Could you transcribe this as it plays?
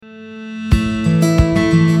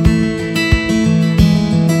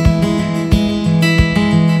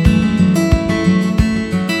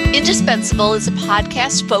Indispensable is a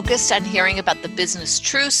podcast focused on hearing about the business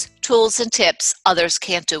truths, tools, and tips others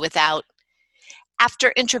can't do without.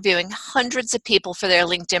 After interviewing hundreds of people for their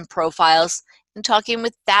LinkedIn profiles and talking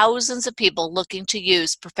with thousands of people looking to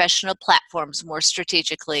use professional platforms more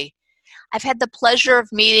strategically, I've had the pleasure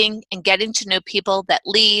of meeting and getting to know people that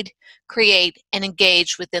lead, create, and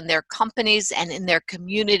engage within their companies and in their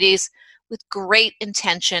communities with great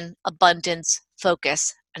intention, abundance,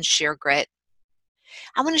 focus, and sheer grit.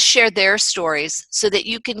 I want to share their stories so that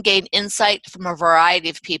you can gain insight from a variety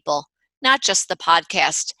of people, not just the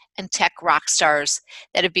podcast and tech rock stars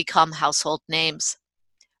that have become household names.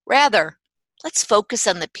 Rather, let's focus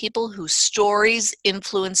on the people whose stories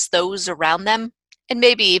influence those around them and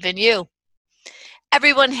maybe even you.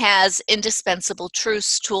 Everyone has indispensable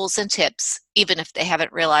truths, tools, and tips, even if they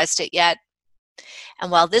haven't realized it yet. And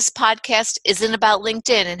while this podcast isn't about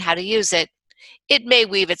LinkedIn and how to use it, it may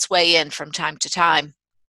weave its way in from time to time.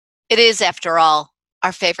 It is, after all,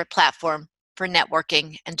 our favorite platform for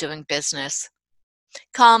networking and doing business.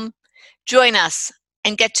 Come, join us,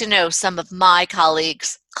 and get to know some of my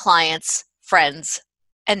colleagues, clients, friends,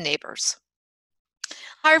 and neighbors.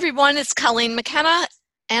 Hi, everyone. It's Colleen McKenna,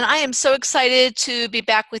 and I am so excited to be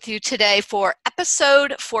back with you today for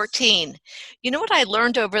episode 14. You know what I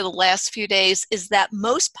learned over the last few days is that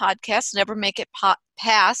most podcasts never make it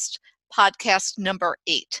past podcast number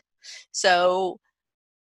 8. So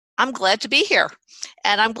I'm glad to be here,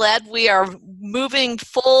 and I'm glad we are moving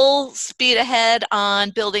full speed ahead on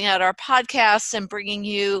building out our podcasts and bringing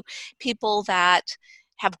you people that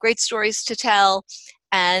have great stories to tell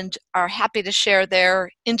and are happy to share their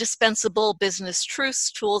indispensable business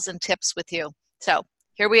truths, tools, and tips with you. So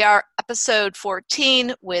here we are, episode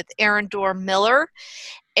 14 with Erin Dorr-Miller.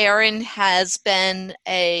 Erin has been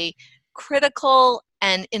a critical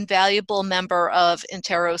and invaluable member of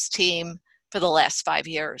Intero's team for the last 5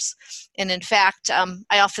 years. And in fact,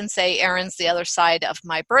 I often say Erin's the other side of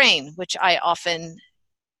my brain, which I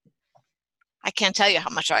can't tell you how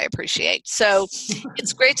much I appreciate. So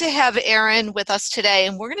it's great to have Erin with us today,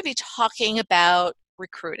 and we're going to be talking about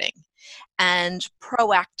recruiting and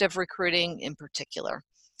proactive recruiting in particular.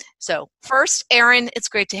 So first, Erin, it's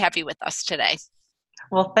great to have you with us today.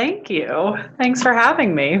 Well, thank you. Thanks for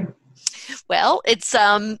having me. Well, it's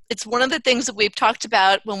one of the things that we've talked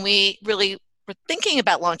about when we really were thinking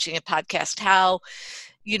about launching a podcast, how,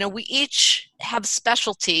 we each have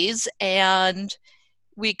specialties and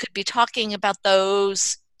we could be talking about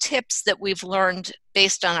those tips that we've learned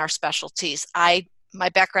based on our specialties. My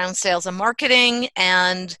background, sales and marketing,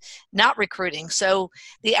 and not recruiting. So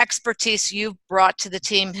the expertise you've brought to the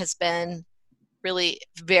team has been really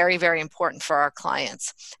very, very important for our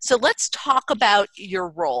clients. So let's talk about your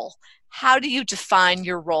role. How do you define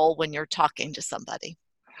your role when you're talking to somebody?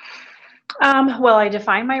 Well, I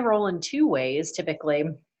define my role in 2 ways, typically,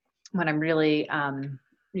 when I'm really,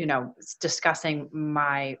 discussing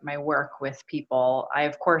my work with people. I,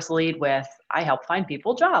 of course, lead with, I help find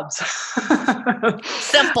people jobs.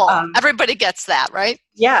 Simple. Everybody gets that, right?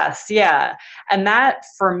 Yes. Yeah. And that,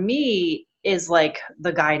 for me, is like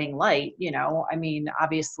the guiding light.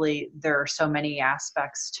 Obviously, there are so many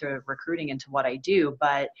aspects to recruiting into what I do,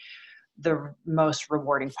 but the most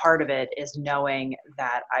rewarding part of it is knowing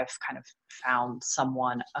that I've kind of found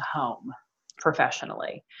someone a home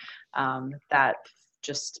professionally. That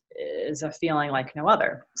just is a feeling like no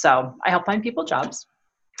other. So I help find people jobs.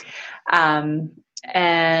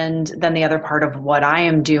 And then the other part of what I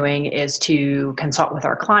am doing is to consult with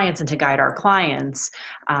our clients and to guide our clients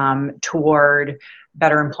toward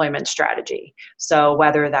better employment strategy. So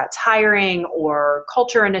whether that's hiring or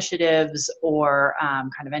culture initiatives or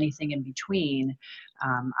kind of anything in between,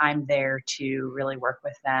 I'm there to really work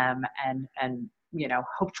with them and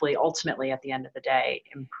hopefully ultimately at the end of the day,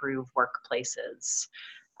 improve workplaces,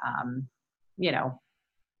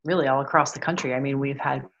 really all across the country. I mean, we've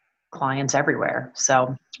had clients everywhere,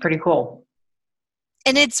 so it's pretty cool.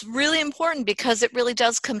 And it's really important because it really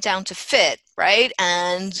does come down to fit, right?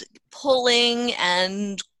 And pulling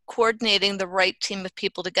and coordinating the right team of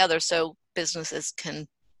people together so businesses can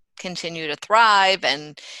continue to thrive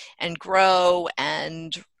and grow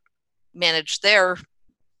and manage their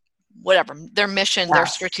mission, their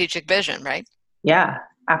strategic vision, right? Yeah,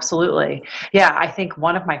 absolutely. Yeah, I think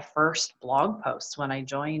one of my first blog posts when I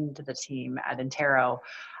joined the team at Intero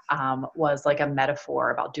was like a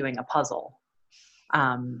metaphor about doing a puzzle.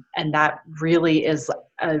 And that really is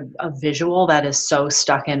a visual that is so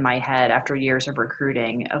stuck in my head after years of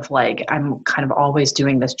recruiting of like, I'm kind of always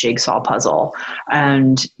doing this jigsaw puzzle.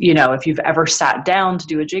 And, you know, if you've ever sat down to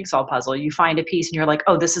do a jigsaw puzzle, you find a piece and you're like,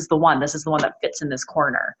 oh, this is the one that fits in this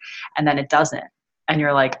corner. And then it doesn't. And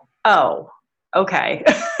you're like, Oh, okay.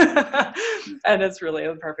 And it's really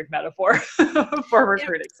a perfect metaphor for It,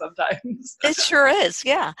 recruiting sometimes. it sure is,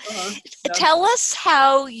 yeah. Yeah. Tell us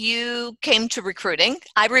how you came to recruiting.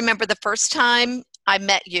 I remember the first time I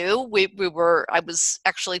met you, I was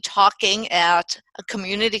actually talking at a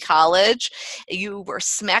community college. You were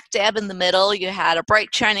smack dab in the middle. You had a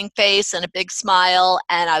bright shining face and a big smile.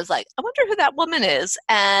 And I was like, I wonder who that woman is.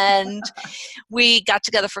 And we got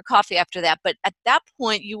together for coffee after that. But at that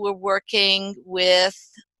point, you were working with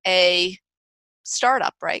a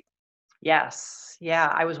startup, right? Yes.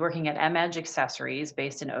 Yeah. I was working at M-Edge Accessories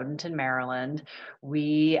based in Odenton, Maryland.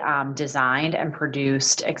 We designed and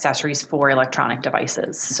produced accessories for electronic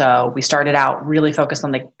devices. So we started out really focused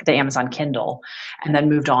on the Amazon Kindle and then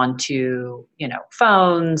moved on to,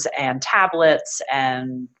 phones and tablets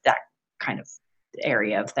and that kind of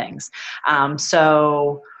area of things.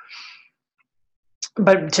 So,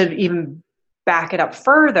 but to even back it up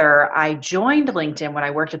further, I joined LinkedIn when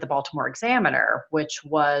I worked at the Baltimore Examiner, which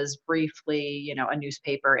was briefly, a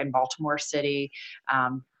newspaper in Baltimore City,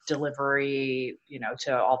 delivery,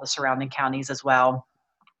 to all the surrounding counties as well.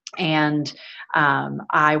 And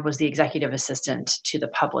I was the executive assistant to the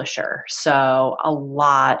publisher. So a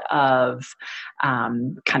lot of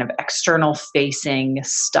kind of external facing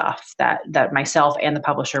stuff that myself and the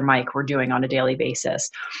publisher, Mike, were doing on a daily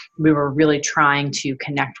basis. We were really trying to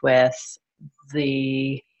connect with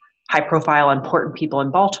the high profile important people in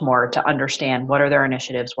Baltimore to understand what are their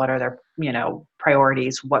initiatives, what are their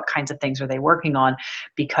priorities, what kinds of things are they working on,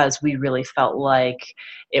 because we really felt like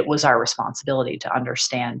it was our responsibility to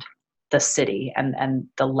understand the city and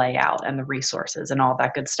the layout and the resources and all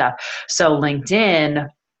that good stuff. So LinkedIn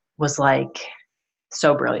was like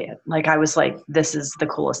so brilliant. Like I was like, this is the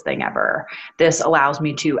coolest thing ever. This allows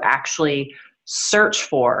me to actually search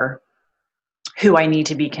for who I need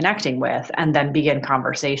to be connecting with and then begin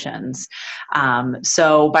conversations.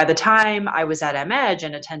 So by the time I was at M-Edge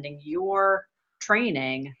and attending your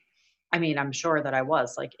training, I mean, I'm sure that I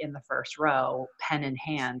was like in the first row, pen in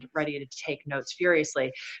hand, ready to take notes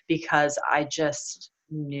furiously because I just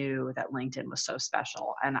knew that LinkedIn was so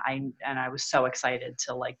special and I was so excited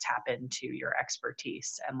to like tap into your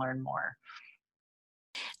expertise and learn more.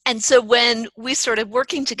 And so when we started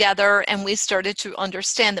working together and we started to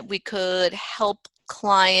understand that we could help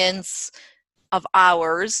clients of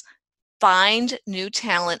ours find new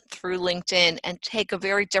talent through LinkedIn and take a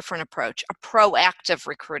very different approach, a proactive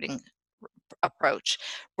recruiting approach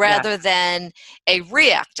rather Yes. than a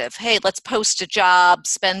reactive, hey, let's post a job,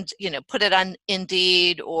 put it on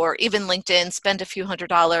Indeed or even LinkedIn, spend a few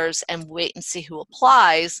 $100s and wait and see who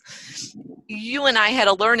applies. You and I had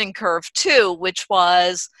a learning curve too, which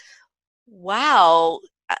was, wow,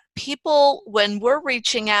 people, when we're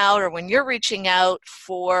reaching out or when you're reaching out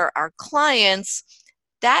for our clients,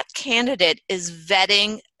 that candidate is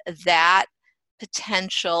vetting that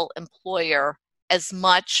potential employer as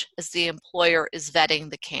much as the employer is vetting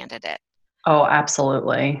the candidate. Oh,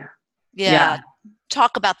 absolutely. Yeah. Yeah.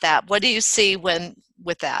 Talk about that. What do you see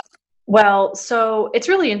with that? Well, so it's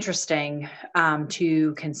really interesting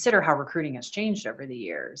to consider how recruiting has changed over the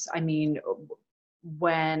years. I mean,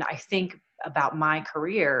 when I think about my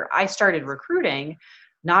career, I started recruiting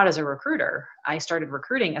not as a recruiter. I started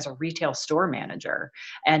recruiting as a retail store manager.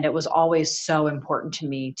 And it was always so important to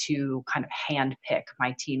me to kind of handpick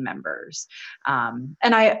my team members. And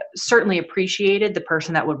I certainly appreciated the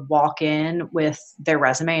person that would walk in with their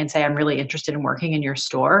resume and say, I'm really interested in working in your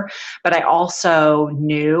store. But I also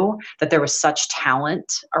knew that there was such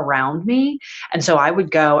talent around me. And so I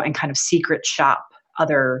would go and kind of secret shop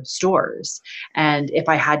other stores. And if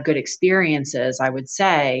I had good experiences, I would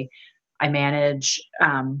say, I manage,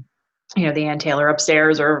 the Ann Taylor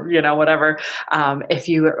upstairs or, whatever. If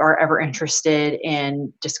you are ever interested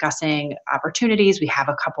in discussing opportunities, we have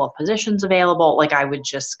a couple of positions available. Like I would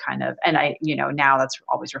just kind of, and now that's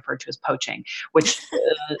always referred to as poaching, which,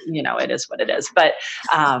 it is what it is. But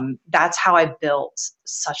that's how I built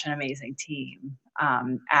such an amazing team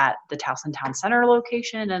at the Towson Town Center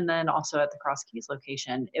location and then also at the Cross Keys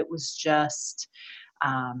location. It was just,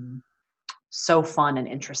 so fun and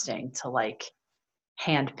interesting to like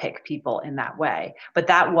handpick people in that way. But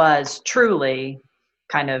that was truly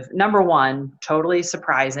kind of number one, totally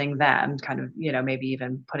surprising them, kind of, maybe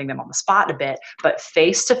even putting them on the spot a bit, but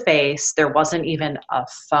face to face, there wasn't even a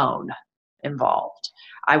phone involved.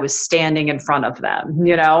 I was standing in front of them.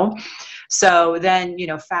 So then,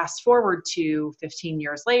 fast forward to 15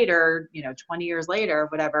 years later, 20 years later,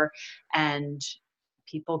 whatever, and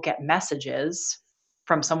people get messages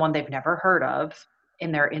from someone they've never heard of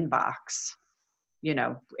in their inbox,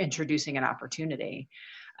 introducing an opportunity.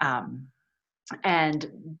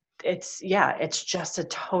 And it's just a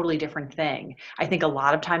totally different thing. I think a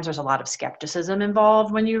lot of times there's a lot of skepticism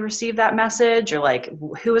involved when you receive that message. You're like,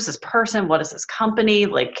 who is this person? What is this company?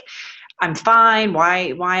 Like, I'm fine.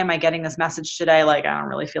 Why am I getting this message today? Like, I don't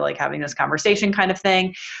really feel like having this conversation kind of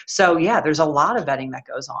thing. So yeah, there's a lot of vetting that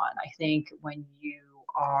goes on. I think when you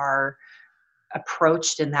are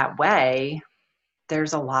approached in that way,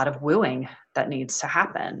 there's a lot of wooing that needs to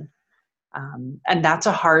happen. And that's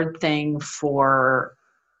a hard thing for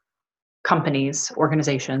companies,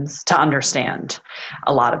 organizations to understand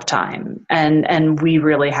a lot of time. And we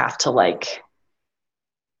really have to like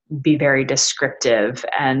be very descriptive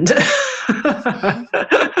and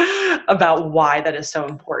about why that is so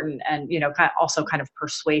important, and, you know, also kind of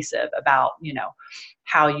persuasive about, you know,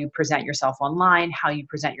 how you present yourself online, how you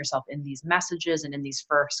present yourself in these messages and in these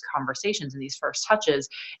first conversations and these first touches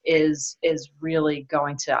is really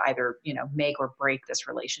going to either, you know, make or break this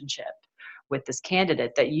relationship with this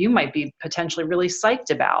candidate that you might be potentially really psyched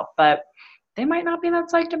about, but they might not be that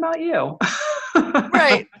psyched about you.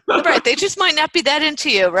 Right. They just might not be that into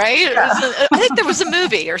you, right? Yeah. I think there was a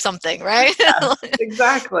movie or something, right? Yeah,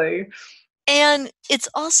 exactly. And it's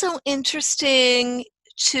also interesting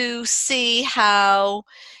to see how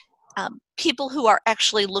people who are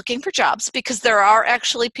actually looking for jobs, because there are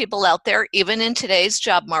actually people out there, even in today's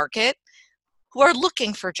job market, who are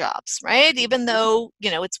looking for jobs, right? Even though, you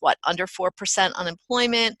know, it's under 4%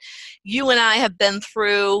 unemployment. You and I have been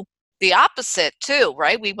through the opposite too,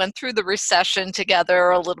 right? We went through the recession together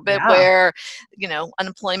a little bit, where, you know,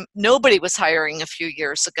 unemployment, nobody was hiring a few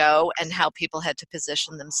years ago, and how people had to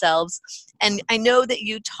position themselves. And I know that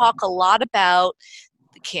you talk a lot about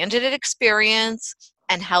the candidate experience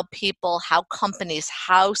and how companies,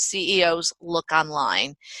 how CEOs look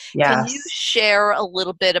online. Yes. Can you share a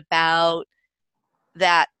little bit about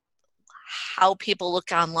that, how people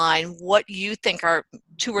look online, what you think are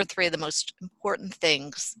 2 or 3 of the most important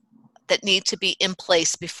things that need to be in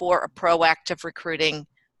place before a proactive recruiting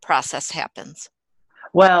process happens?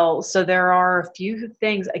 Well, so there are a few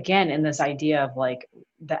things, again, in this idea of like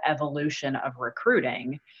the evolution of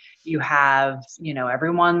recruiting. You have, you know,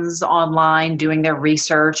 everyone's online doing their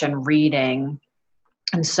research and reading.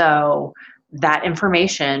 And so that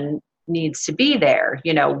information needs to be there.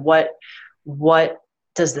 You know, what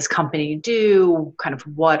does this company do? Kind of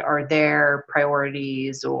what are their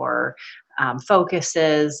priorities or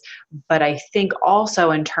focuses? But I think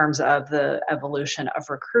also in terms of the evolution of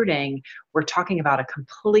recruiting, we're talking about a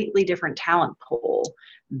completely different talent pool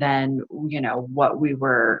than, you know, what we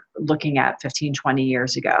were looking at 15, 20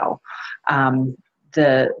 years ago.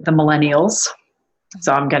 The millennials.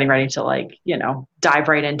 So I'm getting ready to, like, you know, dive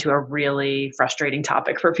right into a really frustrating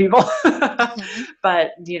topic for people. Mm-hmm.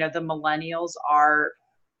 But, you know, the millennials are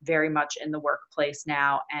very much in the workplace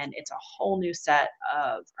now, and it's a whole new set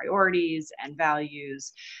of priorities and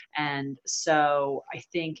values. And so I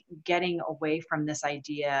think getting away from this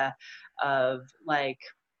idea of like,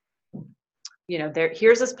 you know,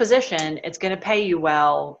 here's this position, it's going to pay you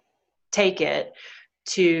well, take it,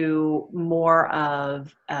 to more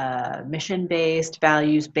of mission-based,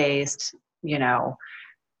 values-based, you know,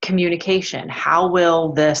 communication. How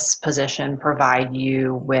will this position provide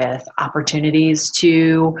you with opportunities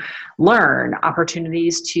to learn,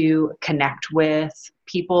 opportunities to connect with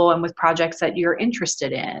people and with projects that you're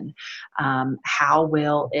interested in? How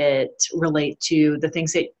will it relate to the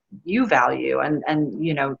things that you value and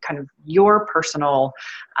you know, kind of your personal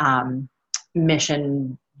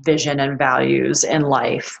mission, vision, and values in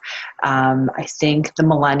life? I think the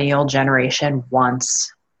millennial generation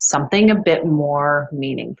wants something a bit more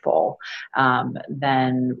meaningful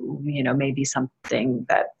than, you know, maybe something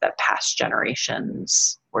that past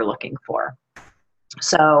generations were looking for.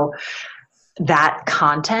 So that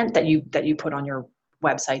content that you put on your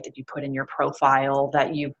website, that you put in your profile,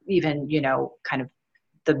 that you even, you know, kind of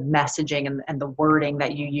the messaging and the wording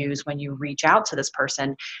that you use when you reach out to this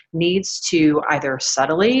person needs to either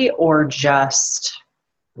subtly or just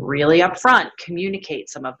really upfront communicate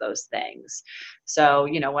some of those things. So,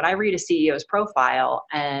 you know, when I read a CEO's profile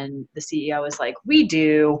and the CEO is like, we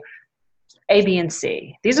do A, B, and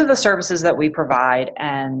C. These are the services that we provide,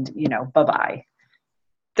 and, you know, bye-bye.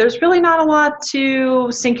 There's really not a lot to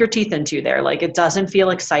sink your teeth into there. Like, it doesn't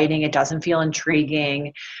feel exciting. It doesn't feel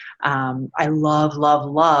intriguing. I love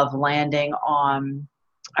landing on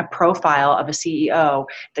a profile of a CEO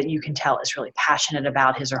that you can tell is really passionate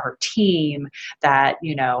about his or her team, that,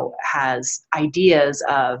 you know, has ideas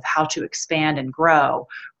of how to expand and grow,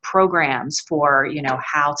 programs for, you know,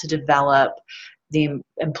 how to develop the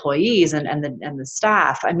employees and the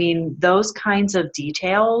staff. I mean, those kinds of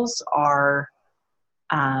details are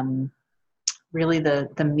really the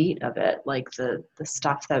meat of it, like the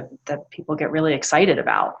stuff that people get really excited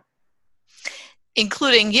about.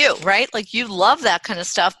 Including you, right? Like you love that kind of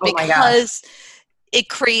stuff Oh my gosh. because it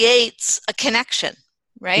creates a connection,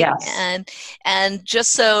 right? Yes. And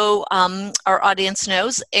just so our audience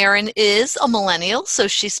knows, Erin is a millennial, so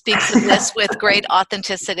she speaks of this with great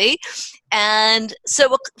authenticity. And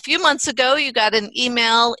so a few months ago, you got an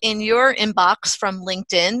email in your inbox from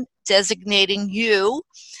LinkedIn designating you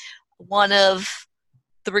one of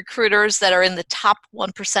the recruiters that are in the top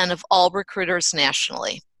 1% of all recruiters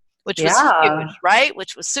nationally, which was Yeah. huge, right?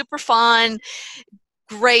 Which was super fun,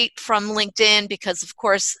 great from LinkedIn because, of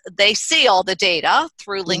course, they see all the data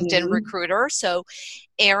through LinkedIn Mm-hmm. Recruiter. So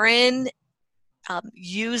Erin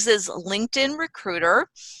uses LinkedIn Recruiter,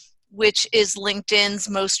 which is LinkedIn's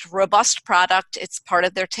most robust product. It's part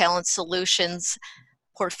of their Talent Solutions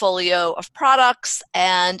portfolio of products,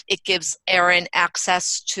 and it gives Erin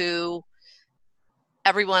access to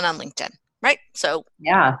everyone on LinkedIn, right? So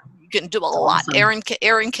Yeah, you can do a it's lot. awesome.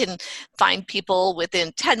 Erin can find people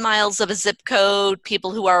within 10 miles of a zip code,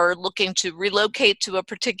 people who are looking to relocate to a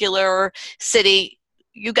particular city.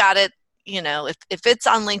 You got it. You know, if it's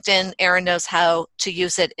on LinkedIn, Erin knows how to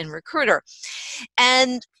use it in Recruiter.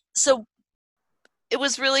 And so it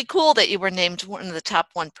was really cool that you were named one of the top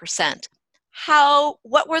 1%.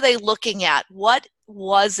 What were they looking at? What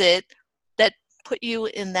was it that put you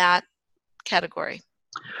in that category?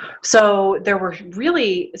 So there were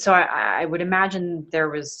really, so I would imagine there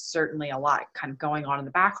was certainly a lot kind of going on in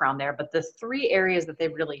the background there, but the three areas that they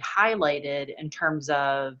really highlighted in terms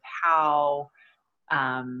of how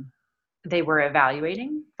um, they were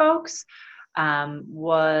evaluating folks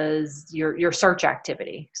was your search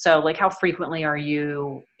activity. So like how frequently are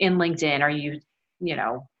you in LinkedIn? Are you, you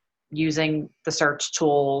know, using the search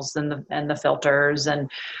tools and the filters, and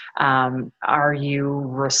are you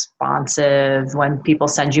responsive when people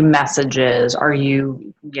send you messages? Are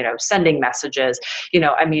you, you know, sending messages? You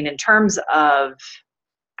know, I mean, in terms of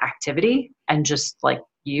activity and just like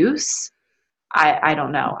use, I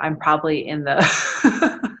don't know. I'm probably in the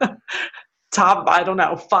top, I don't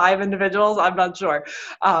know, 5 individuals. I'm not sure.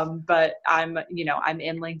 But I'm, you know, I'm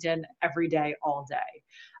in LinkedIn every day, all day.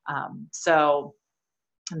 So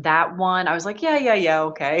that one, I was like, yeah,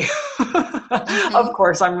 okay. Of Mm-hmm.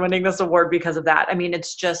 course, I'm winning this award because of that. I mean,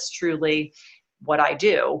 it's just truly what I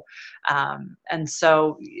do. And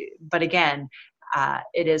so, but again,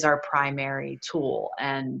 it is our primary tool.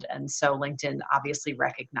 And so LinkedIn obviously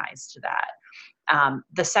recognized that.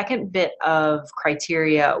 The second bit of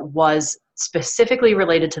criteria was specifically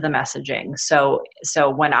related to the messaging. So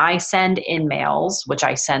when I send in mails, which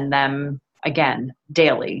I send them again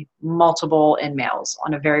daily, multiple in mails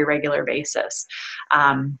on a very regular basis,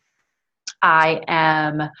 I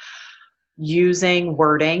am using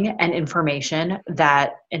wording and information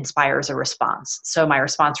that inspires a response. So my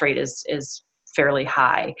response rate is fairly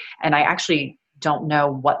high, and I actually don't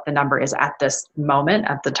know what the number is at this moment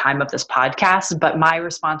at the time of this podcast, but my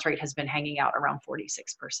response rate has been hanging out around 46%.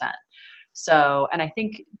 So, and I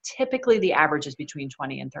think typically the average is between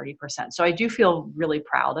 20 and 30%. So I do feel really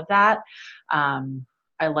proud of that.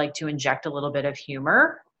 I like to inject a little bit of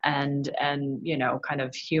humor and you know, kind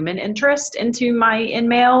of human interest into my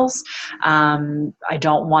in-mails. I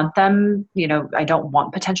don't want them, you know, I don't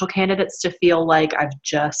want potential candidates to feel like I've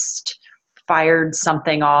just fired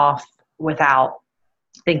something off without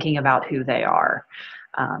thinking about who they are.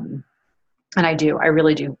 And I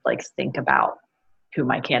really do like think about who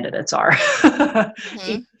my candidates are Mm-hmm.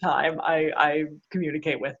 each time I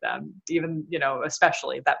communicate with them, even, you know,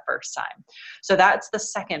 especially that first time. So that's the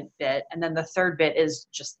second bit. And then the third bit is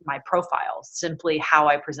just my profile, simply how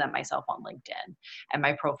I present myself on LinkedIn and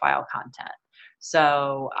my profile content.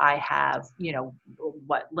 So I have, you know,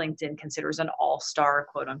 what LinkedIn considers an all-star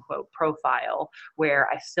quote unquote profile, where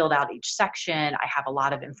I filled out each section. I have a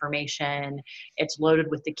lot of information. It's loaded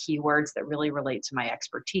with the keywords that really relate to my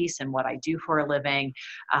expertise and what I do for a living.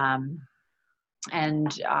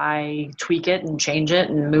 And I tweak it and change it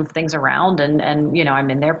and move things around. And, you know, I'm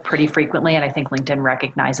in there pretty frequently. And I think LinkedIn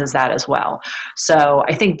recognizes that as well. So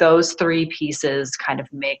I think those three pieces kind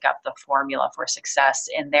of make up the formula for success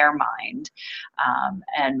in their mind.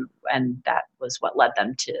 And that was what led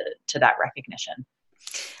them to that recognition.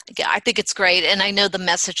 Yeah, I think it's great. And I know the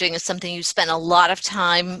messaging is something you spend a lot of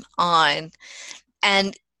time on.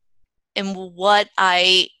 And what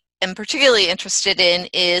I am particularly interested in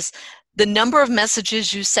is the number of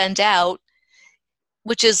messages you send out,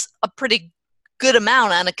 which is a pretty good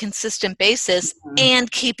amount on a consistent basis,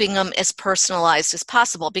 and keeping them as personalized as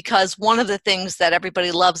possible. Because one of the things that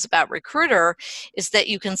everybody loves about Recruiter is that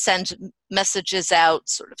you can send messages out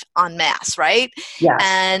sort of en masse, right? Yes.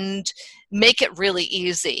 And make it really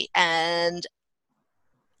easy. And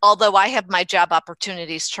although I have my job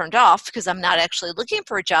opportunities turned off because I'm not actually looking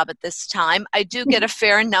for a job at this time, I do get a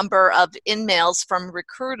fair number of in-mails from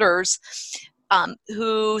recruiters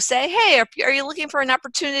who say, hey, are you looking for an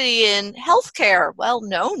opportunity in healthcare? Well,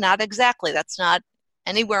 no, not exactly. That's not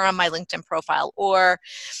anywhere on my LinkedIn profile. Or,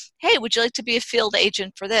 hey, would you like to be a field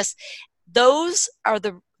agent for this? Those are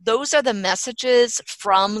the messages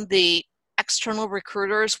from the external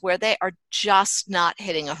recruiters where they are just not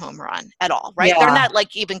hitting a home run at all, right? Yeah. They're not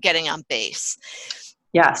like even getting on base.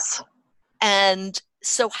 Yes. And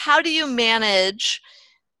so how do you manage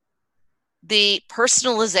the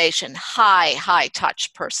personalization, high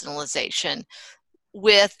touch personalization,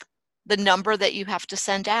 with the number that you have to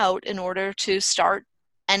send out in order to start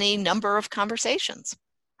any number of conversations?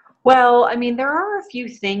 Well, I mean, there are a few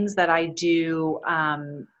things that I do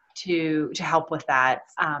to help with that.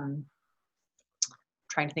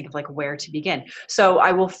 Trying to think of like where to begin. So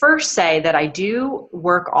I will first say that I do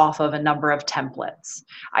work off of a number of templates.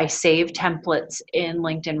 I save templates in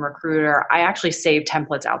LinkedIn Recruiter. I actually save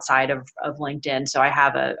templates outside of LinkedIn. So I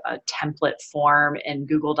have a template form in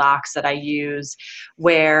Google Docs that I use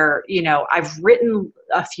where, you know, I've written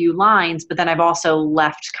a few lines, but then I've also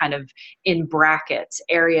left kind of in brackets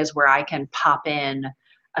areas where I can pop in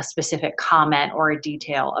a specific comment or a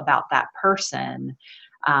detail about that person.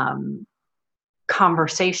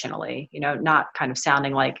 Conversationally, you know, not kind of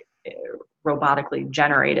sounding like robotically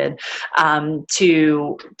generated,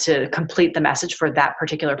 to complete the message for that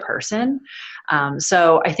particular person.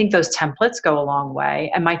 So I think those templates go a long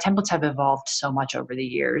way, and my templates have evolved so much over the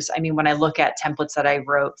years. I mean, when I look at templates that I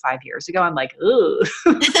wrote 5 years ago, I'm like, ooh.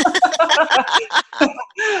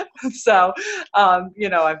 So, you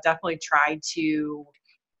know, I've definitely tried to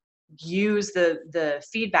use the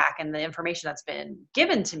feedback and the information that's been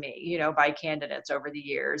given to me, you know, by candidates over the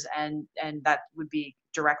years. And that would be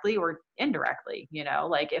directly or indirectly, you know,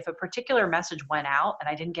 like if a particular message went out and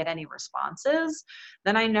I didn't get any responses,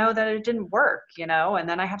 then I know that it didn't work, you know, and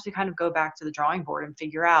then I have to kind of go back to the drawing board and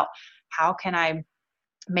figure out how can I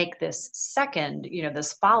make this second, you know,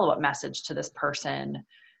 this follow-up message to this person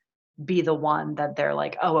be the one that they're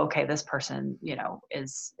like, oh, okay, this person, you know,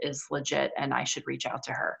 is legit and I should reach out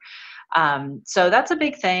to her. So that's a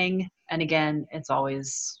big thing. And again, it's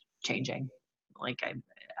always changing. Like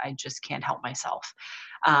I just can't help myself.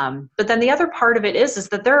 But then the other part of it is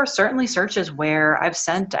that there are certainly searches where I've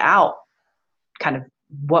sent out kind of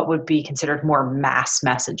what would be considered more mass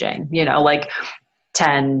messaging, you know, like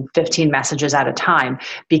 10, 15 messages at a time,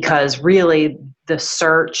 because really the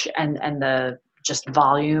search and the just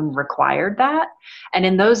volume required that. And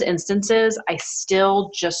in those instances, I still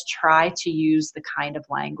just try to use the kind of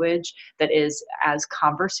language that is as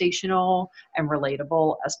conversational and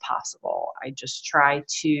relatable as possible. I just try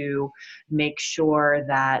to make sure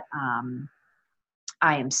that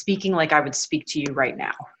I am speaking like I would speak to you right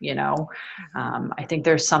now. You know, I think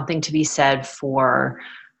there's something to be said for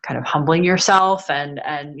kind of humbling yourself and,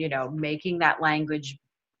 you know, making that language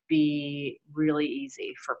be really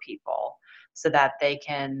easy for people, so that they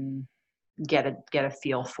can get a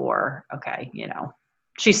feel for, okay, you know,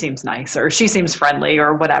 she seems nice or she seems friendly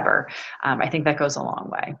or whatever. I think that goes a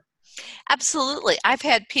long way. Absolutely. I've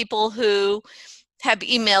had people who have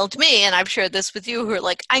emailed me, and I've shared this with you, who are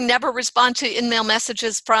like, I never respond to email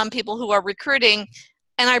messages from people who are recruiting,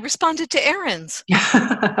 and I responded to errands.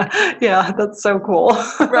 Yeah, that's so cool.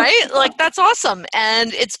 Right? Like, that's awesome.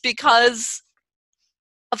 And it's because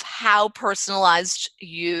of how personalized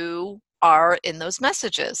you are in those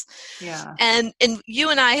messages. Yeah. And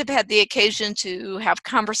you and I have had the occasion to have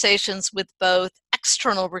conversations with both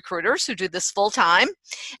external recruiters who do this full time,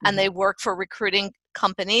 and they work for recruiting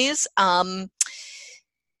companies, and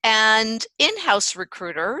in-house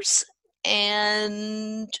recruiters,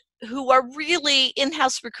 and who are really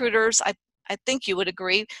in-house recruiters. I think you would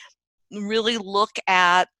agree, really look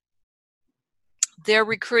at their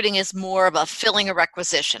recruiting is more of a filling a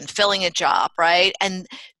requisition, filling a job, right? And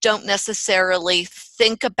don't necessarily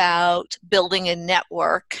think about building a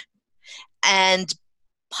network and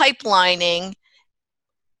pipelining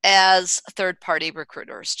as third-party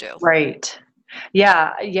recruiters do. Right.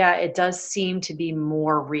 Yeah. Yeah. It does seem to be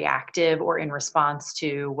more reactive or in response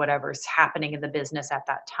to whatever's happening in the business at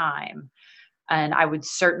that time. And I would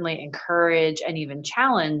certainly encourage and even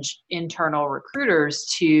challenge internal recruiters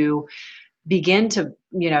to begin to,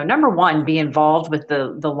 number one, be involved with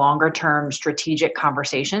the longer term strategic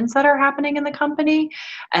conversations that are happening in the company.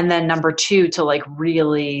 And then number two, to like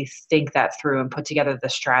really think that through and put together the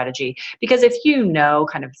strategy. Because if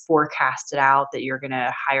kind of forecast it out that you're going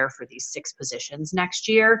to hire for these 6 positions next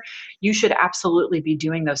year, you should absolutely be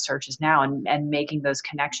doing those searches now and making those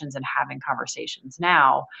connections and having conversations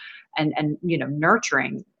now and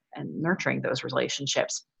nurturing those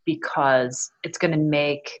relationships, because it's going to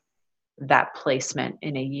make that placement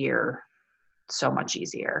in a year so much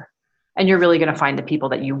easier. And you're really going to find the people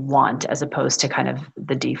that you want as opposed to kind of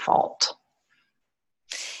the default.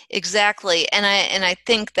 Exactly. And I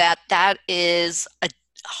think that is a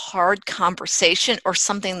hard conversation, or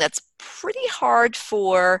something that's pretty hard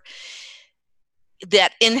for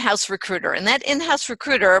that in-house recruiter. And that in-house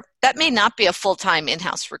recruiter, that may not be a full-time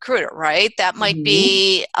in-house recruiter, right? That might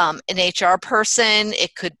be an HR person.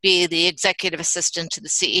 It could be the executive assistant to the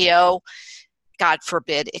CEO. God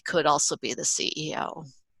forbid, it could also be the CEO.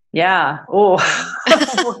 Yeah. Oh,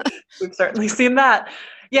 we've certainly seen that.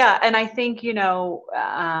 Yeah. And I think,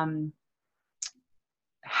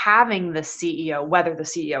 having the CEO, whether the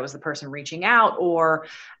CEO is the person reaching out or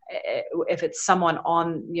if it's someone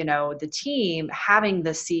on, the team, having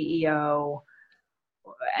the CEO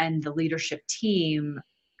and the leadership team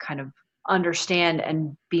kind of understand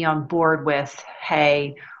and be on board with,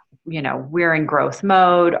 hey, we're in growth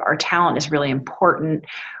mode. Our talent is really important.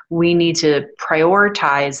 We need to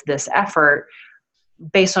prioritize this effort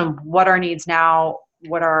based on what our needs now,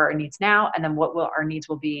 and then what our needs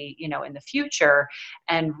will be, in the future,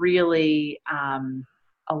 and really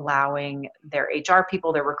allowing their HR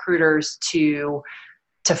people, their recruiters to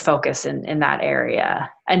focus in that area,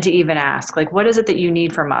 and to even ask, like, what is it that you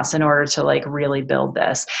need from us in order to like really build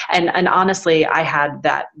this? And honestly, I had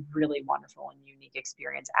that really wonderful and unique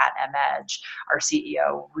experience at MEdge. Our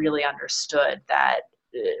CEO really understood that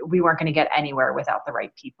we weren't going to get anywhere without the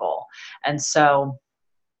right people. And so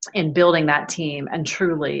in building that team, and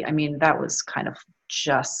truly, I mean, that was kind of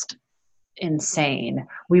just insane.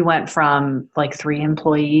 We went from like 3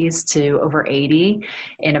 employees to over 80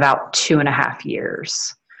 in about 2.5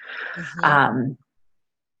 years. And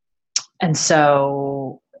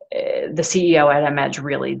so the CEO at MEdge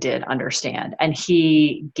really did understand, and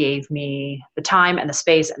he gave me the time and the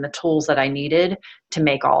space and the tools that I needed to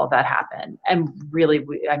make all of that happen. And really,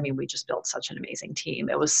 we just built such an amazing team.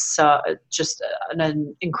 It was just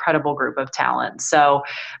an incredible group of talent. So,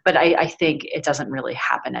 but I think it doesn't really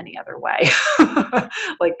happen any other way.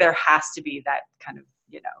 Like, there has to be that kind of,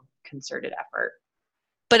 concerted effort.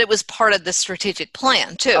 But it was part of the strategic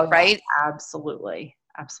plan too, right? Absolutely.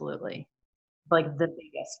 Absolutely. Like the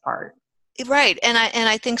biggest part. Right. And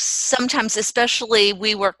I think sometimes, especially,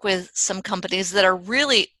 we work with some companies that are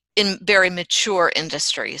really in very mature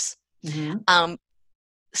industries.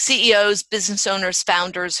 CEOs, business owners,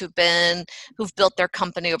 founders who've built their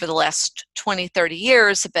company over the last 20, 30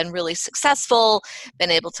 years, have been really successful,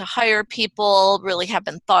 been able to hire people, really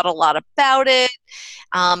haven't thought a lot about it,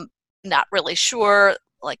 not really sure,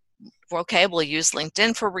 like, okay, we'll use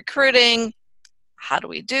LinkedIn for recruiting. How do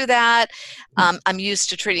we do that? I'm used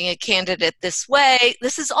to treating a candidate this way.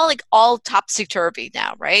 This is all topsy-turvy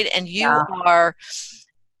now, right? And you are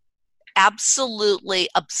absolutely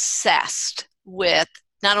obsessed with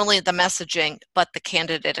not only the messaging, but the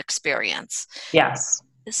candidate experience. Yes.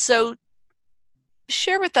 So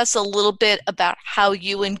share with us a little bit about how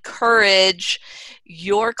you encourage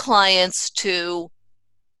your clients to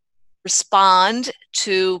respond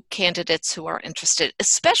to candidates who are interested,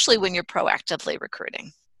 especially when you're proactively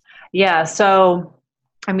recruiting. Yeah. So,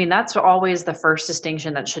 that's always the first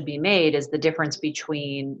distinction that should be made, is the difference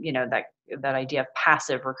between, that idea of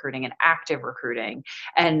passive recruiting and active recruiting.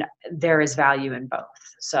 And there is value in both.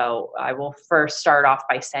 So I will first start off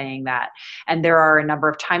by saying that. And there are a number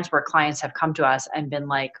of times where clients have come to us and been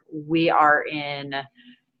like, we are in a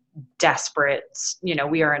desperate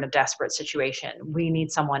situation. We need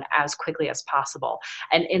someone as quickly as possible.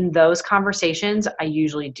 And in those conversations, I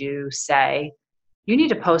usually do say, you need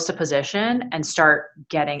to post a position and start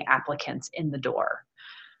getting applicants in the door.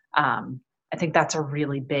 I think that's a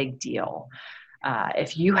really big deal.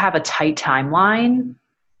 If you have a tight timeline,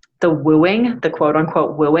 the quote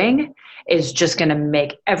unquote wooing, is just going to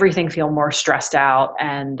make everything feel more stressed out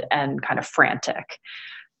and kind of frantic.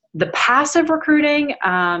 The passive recruiting,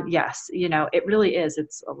 yes, it really is.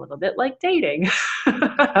 It's a little bit like dating.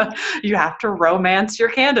 You have to romance your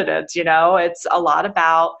candidates. It's a lot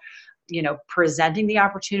about, presenting the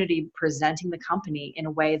opportunity, presenting the company in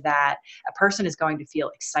a way that a person is going to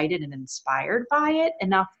feel excited and inspired by it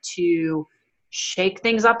enough to shake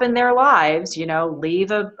things up in their lives,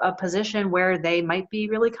 leave a position where they might be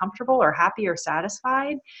really comfortable or happy or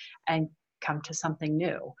satisfied and come to something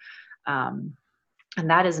new. And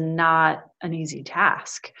that is not an easy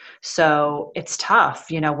task. So it's tough,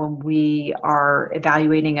 when we are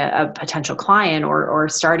evaluating a potential client or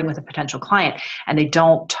starting with a potential client and they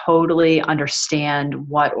don't totally understand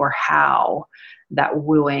what or how that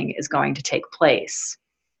wooing is going to take place.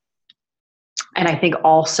 And I think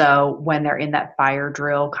also when they're in that fire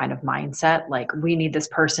drill kind of mindset, like we need this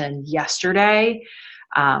person yesterday,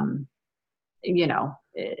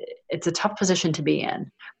 it's a tough position to be in,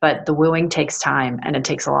 but the wooing takes time and it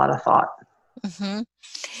takes a lot of thought. Mm-hmm.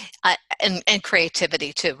 And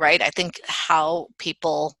creativity too, right? I think how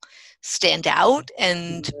people stand out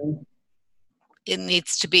and it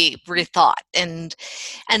needs to be rethought. And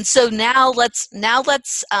so now let's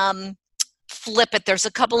flip it. There's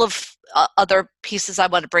a couple of other pieces I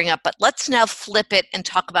want to bring up, but let's now flip it and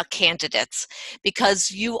talk about candidates,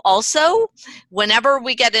 because you also, whenever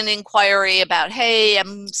we get an inquiry about, hey,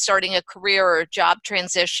 I'm starting a career or a job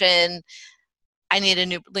transition, I need a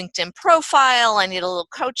new LinkedIn profile, I need a little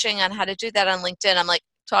coaching on how to do that on LinkedIn. I'm like,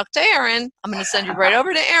 talk to Erin. I'm going to send you right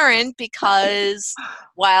over to Erin, because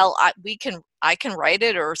while I can write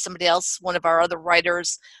it, or somebody else, one of our other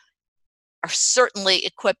writers, are certainly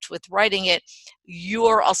equipped with writing it,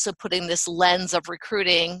 you're also putting this lens of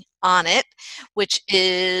recruiting on it, which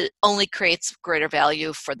only creates greater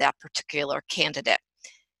value for that particular candidate.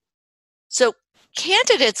 So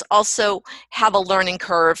candidates also have a learning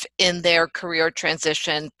curve in their career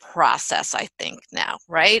transition process, I think now,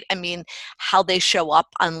 right? I mean, how they show up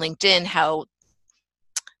on LinkedIn, how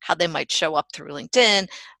they might show up through LinkedIn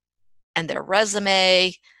and their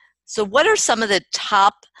resume. So what are some of the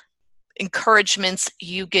top encouragements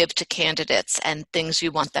you give to candidates and things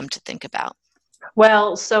you want them to think about?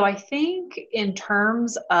 Well, so I think in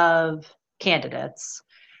terms of candidates,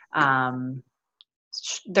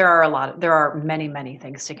 there are many, many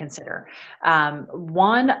things to consider.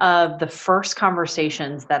 One of the first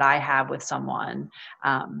conversations that I have with someone,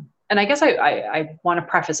 and I guess I want to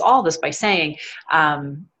preface all this by saying,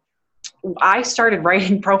 I started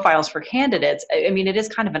writing profiles for candidates. I mean, it is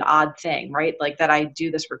kind of an odd thing, right? Like that I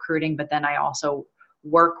do this recruiting, but then I also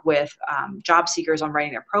work with job seekers on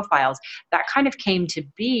writing their profiles. That kind of came to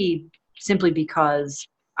be simply because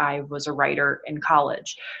I was a writer in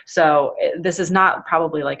college. So this is not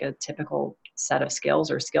probably like a typical set of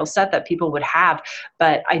skills or skill set that people would have.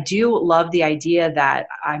 But I do love the idea that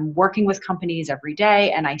I'm working with companies every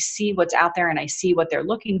day and I see what's out there and I see what they're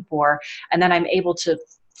looking for. And then I'm able to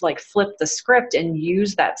like flip the script and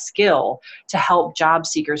use that skill to help job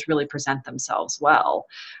seekers really present themselves well.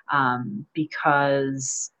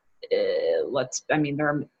 Because there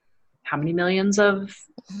are how many millions of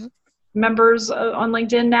members on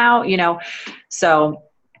LinkedIn now, so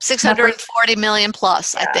 640 million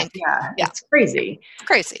plus, yeah, I think. Yeah, it's crazy. It's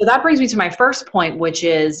crazy. So that brings me to my first point, which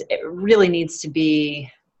is it really needs to be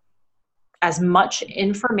as much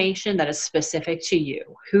information that is specific to you,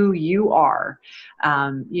 who you are.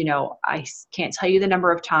 I can't tell you the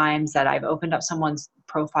number of times that I've opened up someone's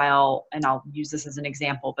profile, and I'll use this as an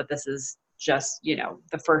example, but this is just,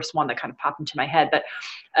 the first one that kind of popped into my head, but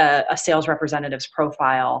a sales representative's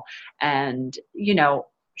profile. And,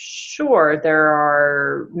 sure, there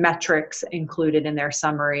are metrics included in their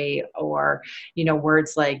summary or,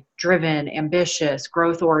 words like driven, ambitious,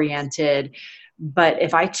 growth-oriented. But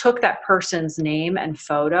if I took that person's name and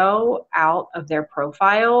photo out of their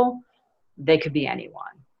profile, they could be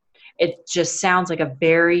anyone. It just sounds like a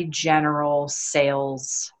very general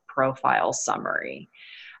sales profile summary.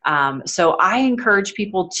 So I encourage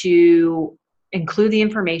people to include the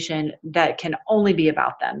information that can only be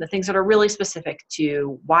about them, the things that are really specific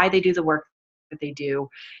to why they do the work that they do,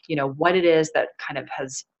 what it is that kind of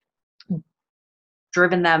has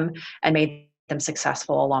driven them and made them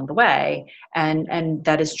successful along the way, and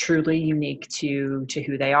that is truly unique to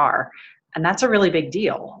who they are. And that's a really big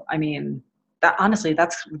deal. I mean, that honestly,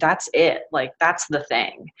 that's it. Like, that's the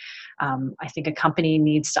thing. I think a company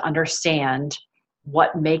needs to understand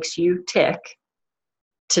what makes you tick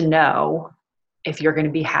to know if you're going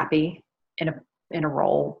to be happy in a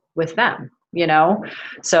role with them,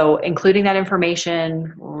 So including that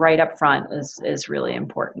information right up front is really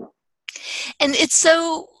important. And it's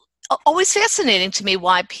so always fascinating to me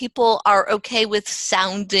why people are okay with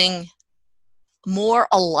sounding more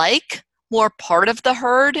alike, more part of the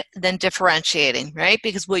herd than differentiating, right?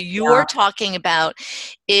 Because what you're talking about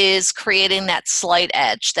is creating that slight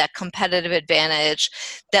edge, that competitive advantage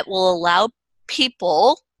that will allow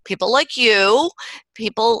people like you,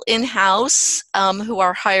 people in-house who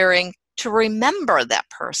are hiring to remember that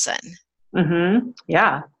person. Mm-hmm.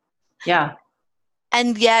 Yeah. Yeah.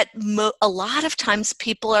 And yet a lot of times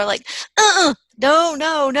people are like,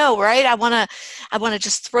 no, right? I want to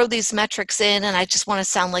just throw these metrics in, and I just want to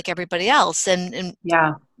sound like everybody else.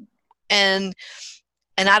 Yeah.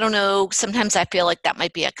 And I don't know, sometimes I feel like that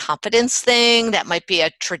might be a confidence thing, that might be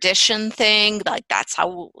a tradition thing, like that's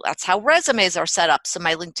how resumes are set up. So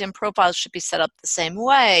my LinkedIn profile should be set up the same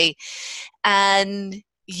way. And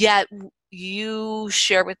yet you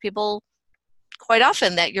share with people quite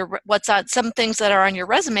often that what's on some things that are on your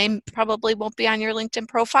resume probably won't be on your LinkedIn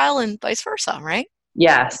profile, and vice versa, right?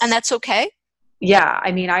 Yes. And that's okay. Yeah.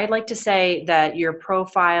 I mean, I'd like to say that your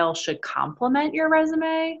profile should complement your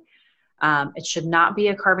resume. It should not be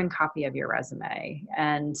a carbon copy of your resume.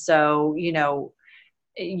 And so,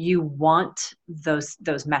 you want those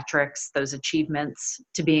metrics, those achievements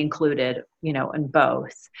to be included, in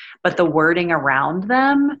both. But the wording around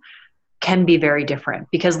them can be very different,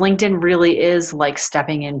 because LinkedIn really is like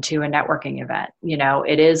stepping into a networking event.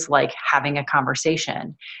 It is like having a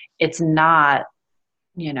conversation. It's not,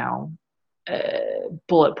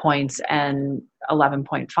 bullet points and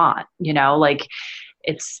 11-point font, like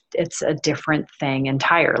it's a different thing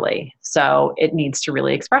entirely. So it needs to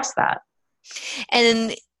really express that.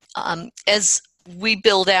 And as we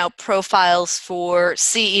build out profiles for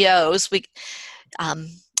CEOs,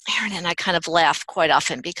 Erin and I kind of laugh quite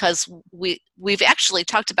often, because we've actually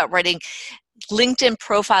talked about writing LinkedIn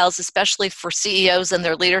profiles, especially for CEOs and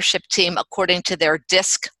their leadership team, according to their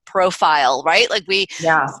DISC profile, right? Like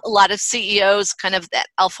Yeah. A lot of CEOs, kind of that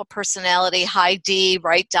alpha personality, high D,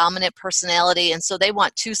 right? Dominant personality. And so they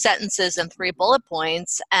want 2 sentences and 3 bullet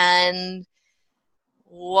points. And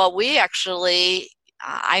what we actually,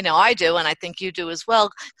 I know I do, and I think you do as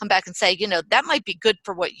well, come back and say, that might be good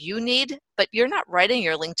for what you need, but you're not writing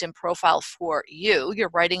your LinkedIn profile for you. You're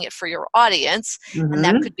writing it for your audience. Mm-hmm. And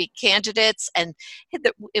that could be candidates. And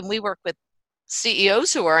we work with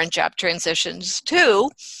CEOs who are in job transitions too.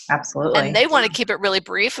 Absolutely. And they want to keep it really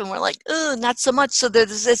brief. And we're like, oh, not so much. So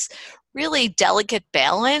there's this really delicate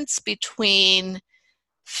balance between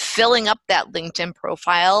filling up that LinkedIn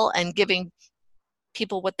profile and giving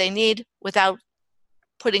people what they need without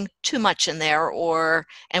putting too much in there,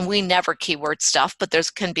 and we never keyword stuff, but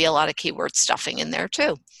can be a lot of keyword stuffing in there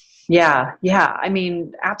too. Yeah. I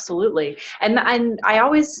mean, absolutely. And I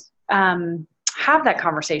always have that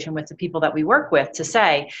conversation with the people that we work with to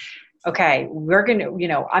say, okay, we're going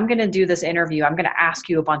to, I'm going to do this interview. I'm going to ask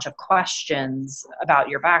you a bunch of questions about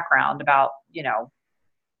your background, about, your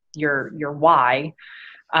why.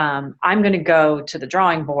 I'm going to go to the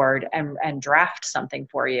drawing board and draft something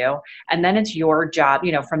for you. And then it's your job,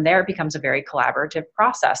 from there it becomes a very collaborative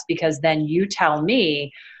process, because then you tell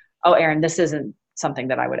me, oh, Erin, this isn't something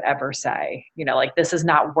that I would ever say, like this is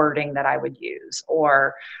not wording that I would use,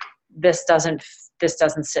 or this doesn't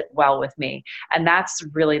sit well with me. And that's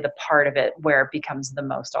really the part of it where it becomes the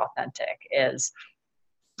most authentic, is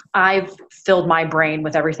I've filled my brain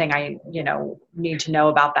with everything I, need to know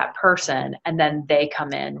about that person. And then they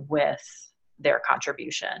come in with their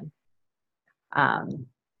contribution.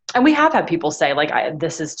 And we have had people say, like,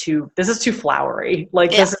 this is too flowery.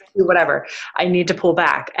 Like, this is too whatever. I need to pull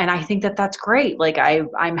back. And I think that that's great. Like,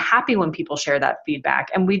 I'm happy when people share that feedback,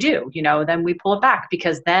 and we do, then we pull it back,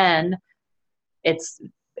 because then it's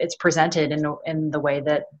presented in the way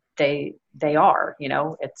that they are,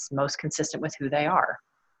 it's most consistent with who they are.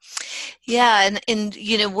 Yeah. And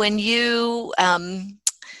when you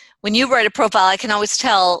write a profile, I can always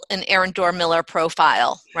tell an Erin Dormiller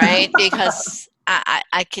profile, right? Because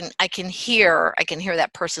I can hear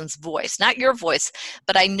that person's voice, not your voice,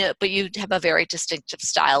 but you have a very distinctive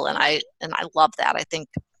style. And I love that. I think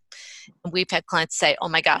we've had clients say, oh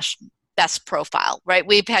my gosh, best profile, right?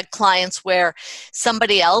 We've had clients where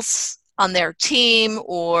somebody else on their team,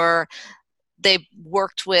 or they've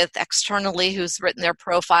worked with externally, who's written their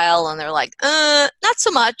profile, and they're like, not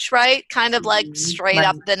so much, right? Kind of like straight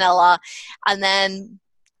up vanilla. And then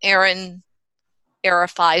Erin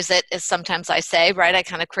aerifies it, as sometimes I say, right? I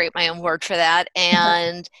kind of create my own word for that.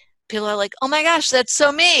 And people are like, oh my gosh, that's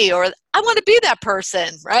so me, or I want to be that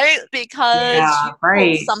person, right? Because you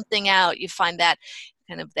pull something out, you find that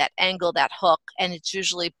kind of that angle, that hook, and it's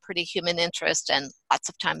usually pretty human interest, and lots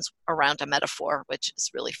of times around a metaphor, which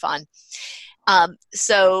is really fun.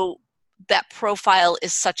 So that profile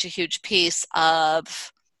is such a huge piece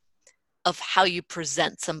of how you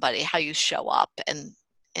present somebody, how you show up, and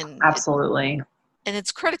absolutely. And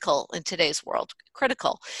it's critical in today's world,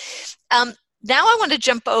 critical. Now I want to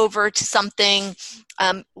jump over to something,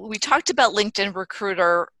 we talked about LinkedIn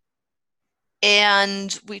Recruiter,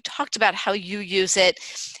 and we talked about how you use it.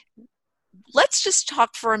 let's just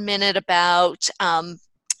talk for a minute about an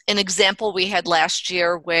example we had last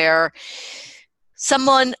year where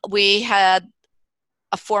we had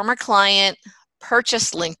a former client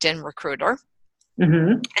purchase LinkedIn Recruiter.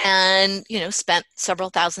 Mm-hmm. And, spent several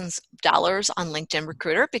thousands of dollars on LinkedIn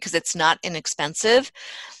Recruiter because it's not inexpensive.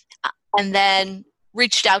 And then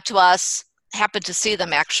reached out to us, happened to see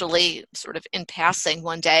them actually sort of in passing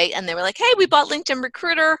one day. And they were like, hey, we bought LinkedIn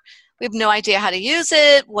Recruiter. We have no idea how to use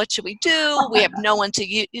it. What should we do? We have no one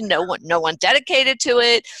no one dedicated to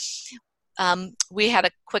it. We had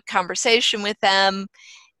a quick conversation with them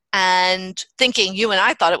and thinking, you and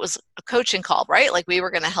I thought it was a coaching call, right? Like we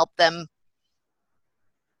were going to help them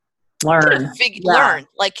learn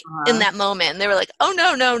in that moment. And they were like, oh,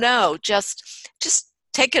 no, just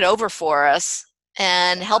take it over for us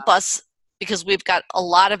and help us because we've got a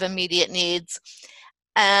lot of immediate needs.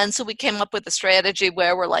 And so we came up with a strategy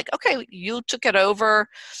where we're like, okay, you took it over.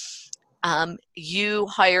 You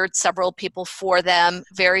hired several people for them,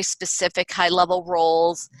 very specific high-level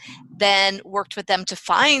roles, then worked with them to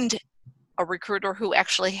find a recruiter who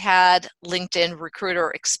actually had LinkedIn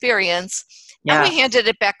Recruiter experience, and we handed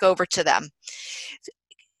it back over to them.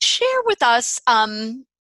 Share with us a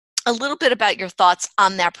little bit about your thoughts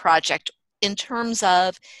on that project in terms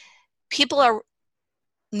of people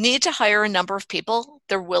need to hire a number of people.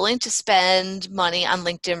 They're willing to spend money on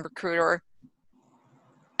LinkedIn Recruiter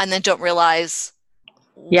and then don't realize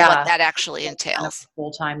what that actually entails. Kind of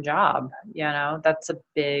full-time job, that's a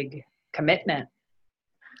big commitment.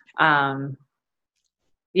 And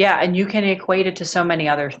you can equate it to so many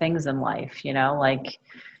other things in life, like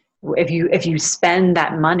if you spend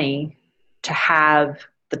that money to have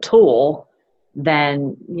the tool,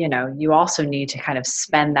 then, you also need to kind of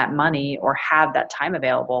spend that money or have that time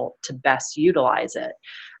available to best utilize it.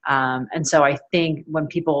 And so I think when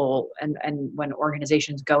people and when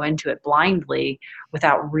organizations go into it blindly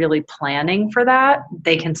without really planning for that,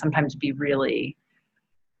 they can sometimes be really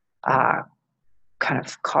kind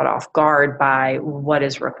of caught off guard by what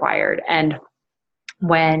is required. And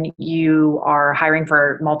when you are hiring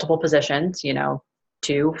for multiple positions,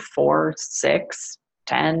 2, 4, 6,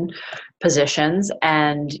 10 positions,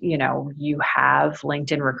 and you have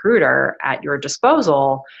LinkedIn Recruiter at your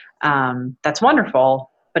disposal, that's wonderful.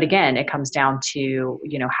 But again, it comes down to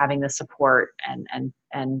having the support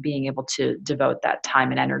and being able to devote that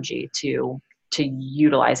time and energy to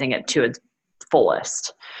utilizing it to its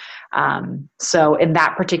fullest. So in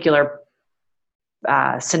that particular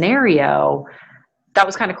scenario, that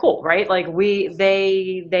was kind of cool, right? Like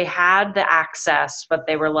they had the access, but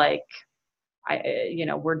they were like,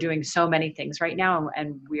 we're doing so many things right now,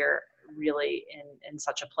 and we're really in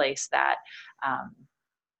such a place that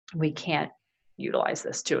we can't utilize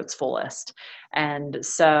this to its fullest. And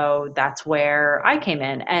so that's where I came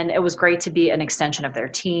in, and it was great to be an extension of their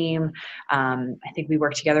team. I think we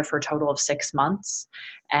worked together for a total of 6 months,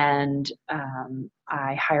 and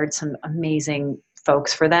I hired some amazing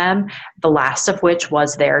folks for them, the last of which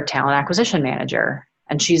was their talent acquisition manager.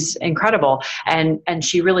 And she's incredible. And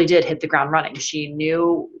she really did hit the ground running. She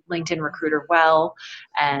knew LinkedIn Recruiter well.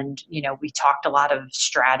 And, we talked a lot of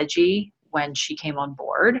strategy when she came on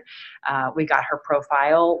board. We got her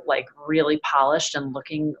profile like really polished and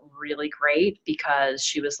looking really great because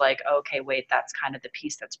she was like, okay, wait, that's kind of the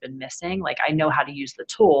piece that's been missing. Like, I know how to use the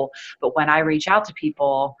tool, but when I reach out to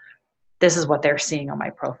people, this is what they're seeing on my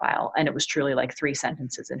profile. And it was truly like 3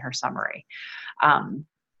 sentences in her summary.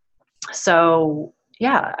 So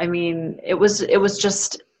yeah, I mean, it was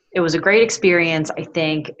a great experience. I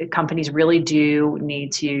think companies really do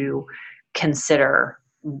need to consider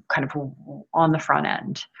kind of on the front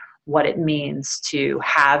end what it means to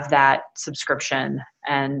have that subscription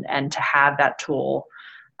and to have that tool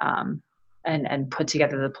and put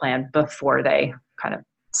together the plan before they kind of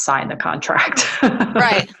sign the contract.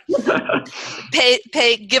 Right.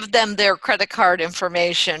 Give them their credit card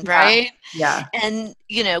information, right? Yeah. And,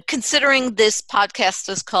 considering this podcast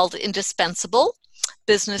is called Indispensable,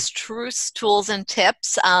 Business Truths, Tools, and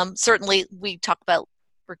Tips, certainly we talk about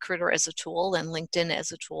Recruiter as a tool and LinkedIn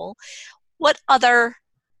as a tool.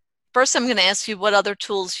 First I'm going to ask you what other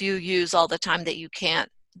tools you use all the time that you can't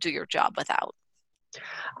do your job without.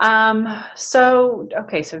 So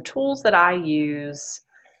tools that I use,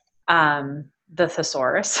 the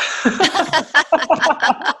thesaurus.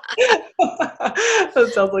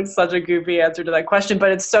 That sounds like such a goofy answer to that question, but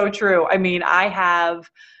it's so true. I mean, I have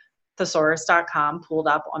thesaurus.com pulled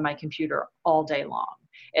up on my computer all day long.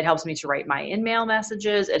 It helps me to write my in-mail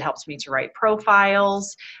messages. It helps me to write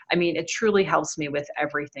profiles. I mean, it truly helps me with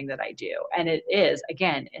everything that I do. And it is,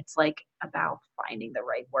 again, it's like about finding the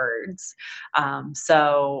right words.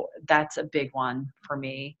 So that's a big one for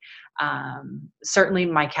me. Certainly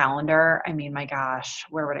my calendar. I mean, my gosh,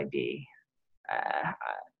 where would I be?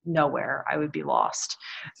 Nowhere. I would be lost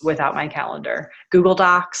without my calendar. Google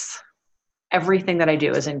Docs. Everything that I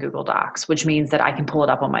do is in Google Docs, which means that I can pull it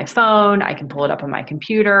up on my phone. I can pull it up on my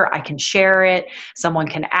computer. I can share it. Someone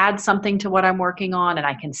can add something to what I'm working on and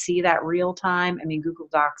I can see that real time. I mean, Google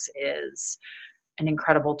Docs is an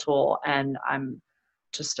incredible tool and I'm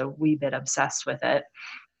just a wee bit obsessed with it.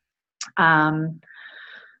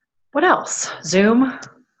 What else? Zoom.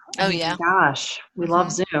 Oh, yeah. Gosh, we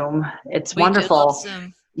love Zoom. It's We wonderful. do love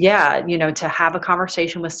Zoom. Yeah, to have a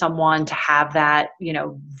conversation with someone, to have that,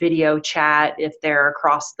 video chat if they're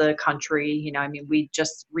across the country. I mean, we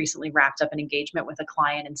just recently wrapped up an engagement with a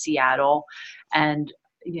client in Seattle and,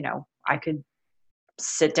 I could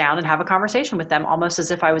sit down and have a conversation with them almost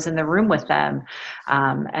as if I was in the room with them.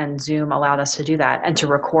 And Zoom allowed us to do that, and to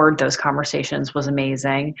record those conversations was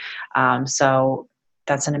amazing. So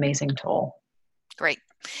that's an amazing tool. Great.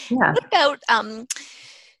 Yeah.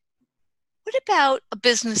 What about a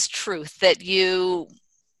business truth that you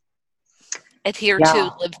adhere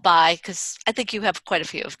to, live by? Because I think you have quite a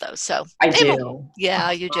few of those. So I do.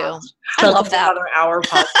 Yeah, you do. I love that. Another hour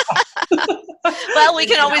podcast. Well, we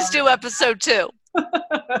can always do episode 2.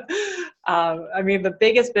 I mean, the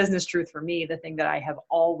biggest business truth for me, the thing that I have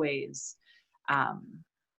always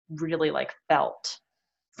really felt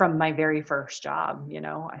from my very first job,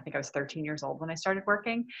 I think I was 13 years old when I started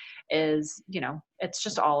working, is, it's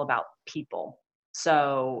just all about people.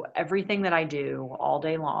 So everything that I do all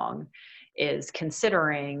day long is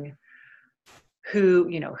considering who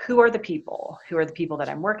are the people that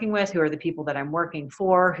I'm working with, who are the people that I'm working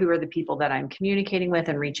for, who are the people that I'm communicating with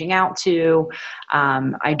and reaching out to.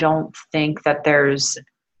 I don't think that there's,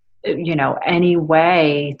 any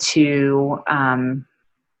way to,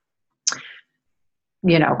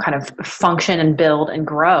 kind of function and build and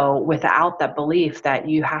grow without that belief that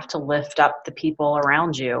you have to lift up the people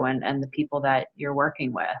around you and the people that you're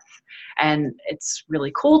working with. And it's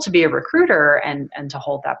really cool to be a recruiter and to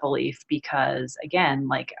hold that belief because, again,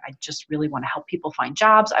 I just really want to help people find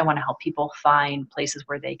jobs. I want to help people find places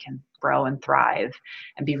where they can grow and thrive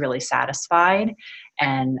and be really satisfied.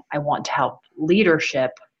 And I want to help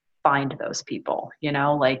leadership find those people,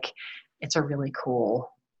 it's a really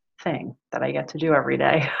cool thing that I get to do every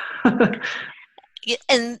day.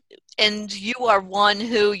 And you are one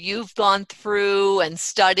who you've gone through and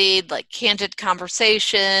studied candid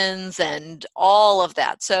conversations and all of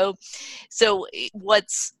that. So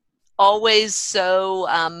what's always so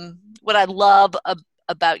what I love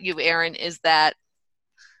about you, Erin, is that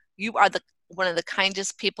you are one of the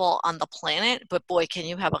kindest people on the planet, but boy,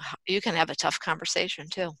 you can have a tough conversation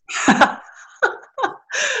too.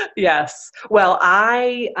 Yes. Well,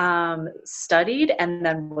 I studied and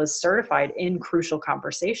then was certified in Crucial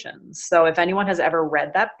Conversations. So if anyone has ever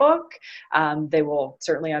read that book, they will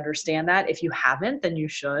certainly understand that. If you haven't, then you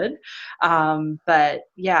should. But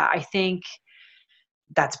yeah, I think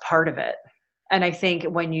that's part of it. And I think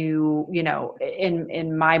when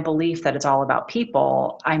in my belief that it's all about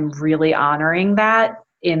people, I'm really honoring that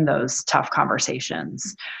in those tough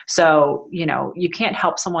conversations. So, you can't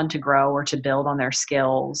help someone to grow or to build on their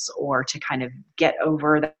skills or to kind of get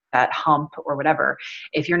over that hump or whatever,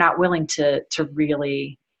 if you're not willing to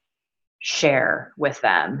really share with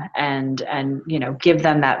them and give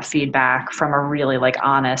them that feedback from a really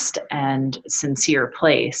honest and sincere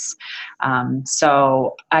place.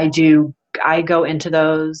 So I go into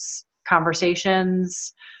those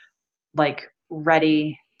conversations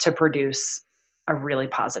ready to produce a really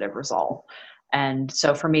positive result. And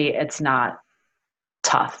so for me, it's not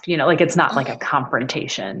tough, it's not like a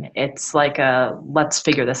confrontation. It's like a, let's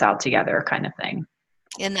figure this out together kind of thing.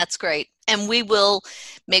 And that's great. And we will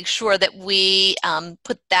make sure that we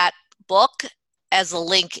put that book as a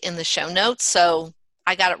link in the show notes. So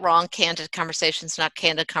I got it wrong. Candid Conversations, not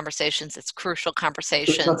Candid Conversations. It's Crucial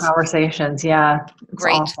Conversations. Crucial Conversations. Yeah.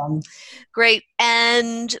 Great. Awesome. Great.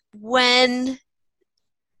 And when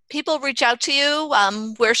people reach out to you,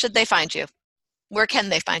 where should they find you? Where can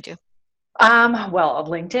they find you? Well,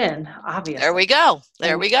 LinkedIn, obviously. There we go.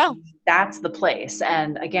 That's the place.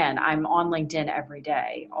 And again, I'm on LinkedIn every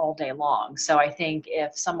day, all day long. So I think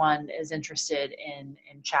if someone is interested in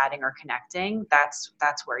chatting or connecting, that's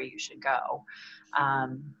where you should go.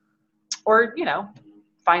 Or,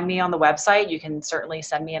 find me on the website. You can certainly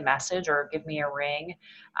send me a message or give me a ring.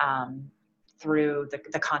 through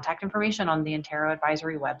the contact information on the Intero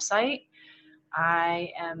Advisory website.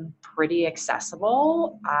 I am pretty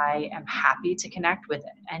accessible. I am happy to connect with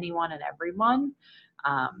anyone and everyone.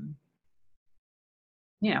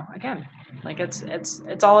 Again, like it's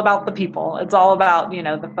all about the people. It's all about,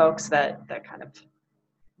 the folks that kind of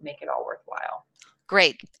make it all worthwhile.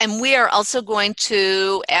 Great. And we are also going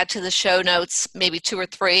to add to the show notes maybe 2 or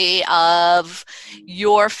 3 of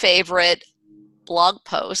your favorite blog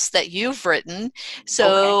posts that you've written.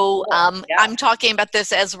 So Okay, cool. I'm talking about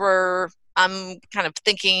this I'm kind of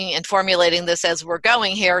thinking and formulating this as we're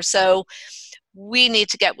going here. So we need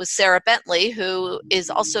to get with Sarah Bentley, who is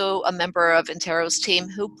also a member of Intero's team,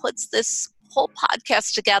 who puts this whole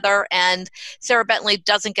podcast together. And Sarah Bentley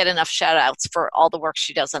doesn't get enough shout outs for all the work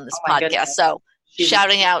she does on this podcast. Goodness. So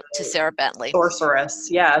shouting out to Sarah Bentley.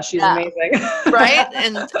 Sorceress. Yeah, she's amazing. Right?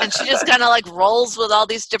 And she just kind of like rolls with all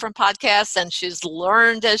these different podcasts, and she's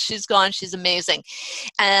learned as she's gone. She's amazing.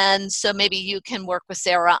 And so maybe you can work with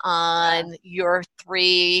Sarah on your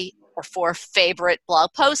 3 or 4 favorite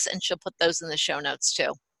blog posts, and she'll put those in the show notes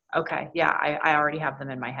too. Okay. Yeah, I already have them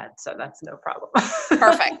in my head, so that's no problem.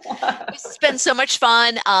 Perfect. This has been so much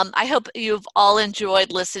fun. I hope you've all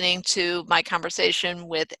enjoyed listening to my conversation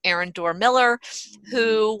with Erin Dorr-Miller,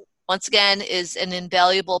 who, once again, is an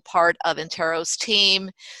invaluable part of Intero's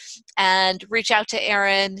team. And reach out to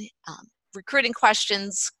Erin. Recruiting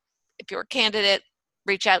questions, if you're a candidate,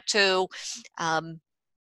 reach out to. And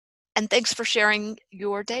thanks for sharing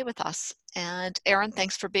your day with us. And Erin,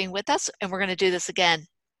 thanks for being with us. And we're going to do this again.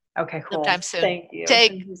 Okay, cool. Sometime soon. Thank you.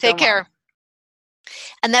 Take care.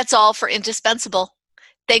 And that's all for Indispensable.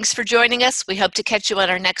 Thanks for joining us. We hope to catch you on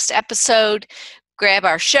our next episode. Grab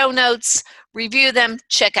our show notes, review them,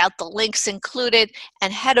 check out the links included,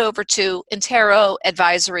 and head over to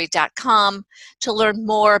interoadvisory.com to learn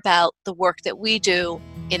more about the work that we do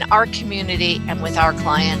in our community and with our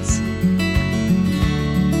clients.